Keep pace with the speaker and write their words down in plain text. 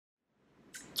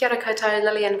Kia ora koutou,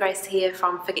 Lily and Grace here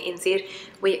from Figure.NZ.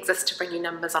 We exist to bring you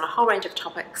numbers on a whole range of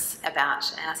topics about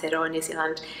Aotearoa New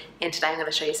Zealand, and today I'm going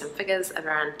to show you some figures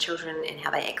around children and how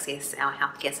they access our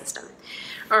healthcare system.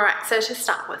 Alright, so to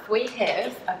start with, we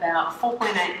have about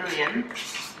 4.8 million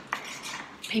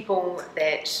people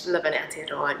that live in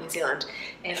Aotearoa New Zealand,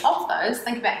 and of those,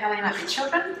 think about how many might be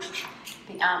children.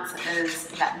 The answer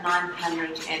is about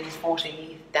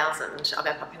 940,000 of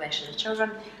our population are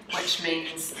children, which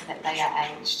means that they are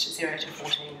aged 0 to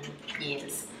 14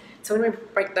 years. So when we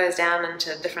break those down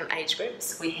into different age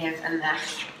groups, we have in the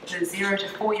 0 to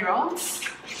 4 year olds,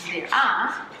 there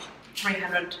are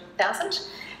 300,000.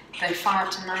 The 5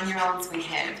 to 9 year olds, we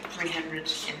have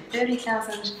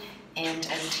 330,000. And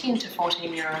in 10 to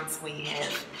 14 year olds, we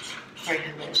have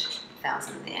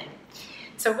 300,000 there.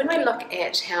 So when we look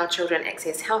at how children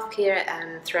access healthcare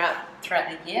throughout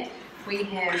the year, we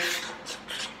have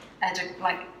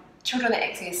children that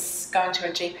access going to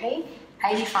a GP.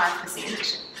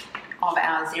 85% of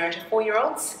our 0 to 4 year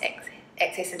olds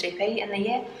access a GP in the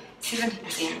year,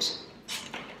 70%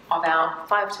 of our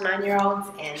 5 to 9 year olds,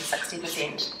 and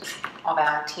 60% of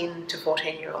our 10 to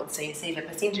 14 year olds. So you see the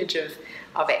percentage of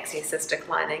access is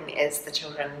declining as the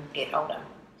children get older.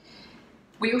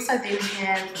 We also then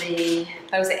have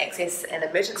those that access an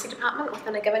emergency department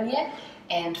within a given year,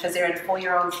 and for 0 to 4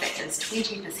 year olds that is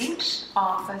 20%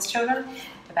 of those children,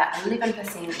 about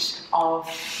 11% of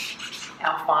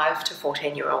our 5 to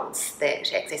 14 year olds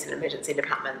that access an emergency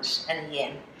department in a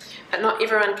year. But not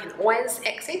everyone can always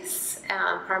access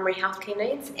primary healthcare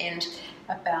needs, and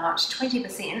about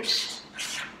 20%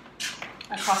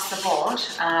 across the board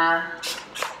are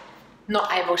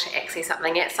not able to access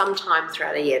something at some time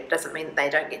throughout a year. It doesn't mean that they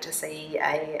don't get to see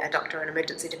a doctor in an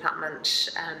emergency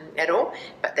department at all,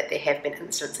 but that there have been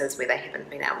instances where they haven't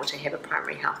been able to have a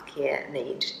primary healthcare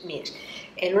need met.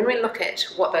 And when we look at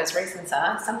what those reasons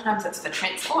are, sometimes it's for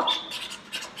transport,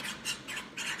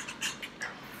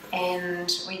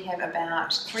 and we have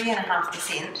about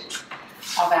 3.5%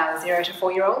 of our 0 to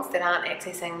 4 year olds that aren't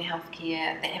accessing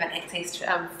healthcare, that haven't accessed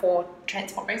for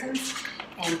transport reasons,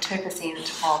 and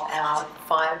 2% of our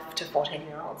 5 to 14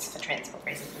 year olds for transport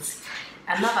reasons.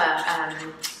 Another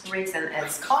reason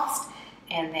is cost,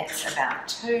 and that's about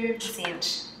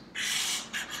 2%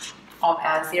 of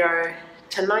our 0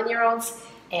 to 9 year olds,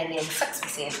 and then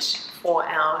 6% for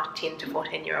our 10 to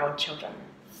 14 year old children.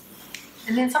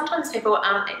 And then sometimes people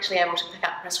aren't actually able to pick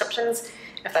up prescriptions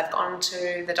if they've gone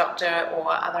to the doctor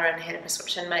or other and had a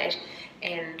prescription made,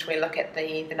 and we look at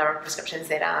the number of prescriptions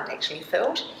that aren't actually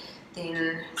filled,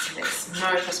 then there's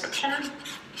no prescription.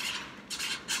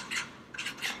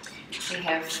 We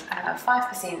have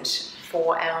 5%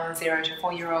 for our 0 to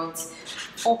 4 year olds,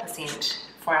 4%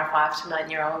 for our 5 to 9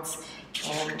 year olds,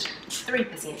 and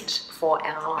 3% for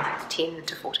our 10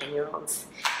 to 14 year olds.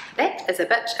 That is a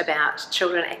bit about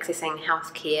children accessing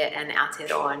healthcare in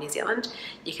Aotearoa New Zealand.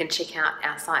 You can check out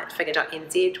our site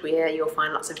Figure.NZ, where you'll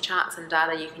find lots of charts and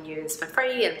data you can use for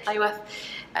free and play with,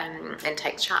 and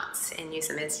take charts and use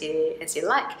them as you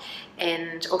like.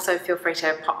 And also feel free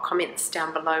to pop comments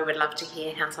down below. We'd love to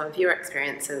hear how some of your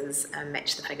experiences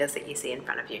match the figures that you see in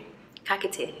front of you. Ka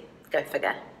kite, go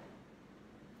figure.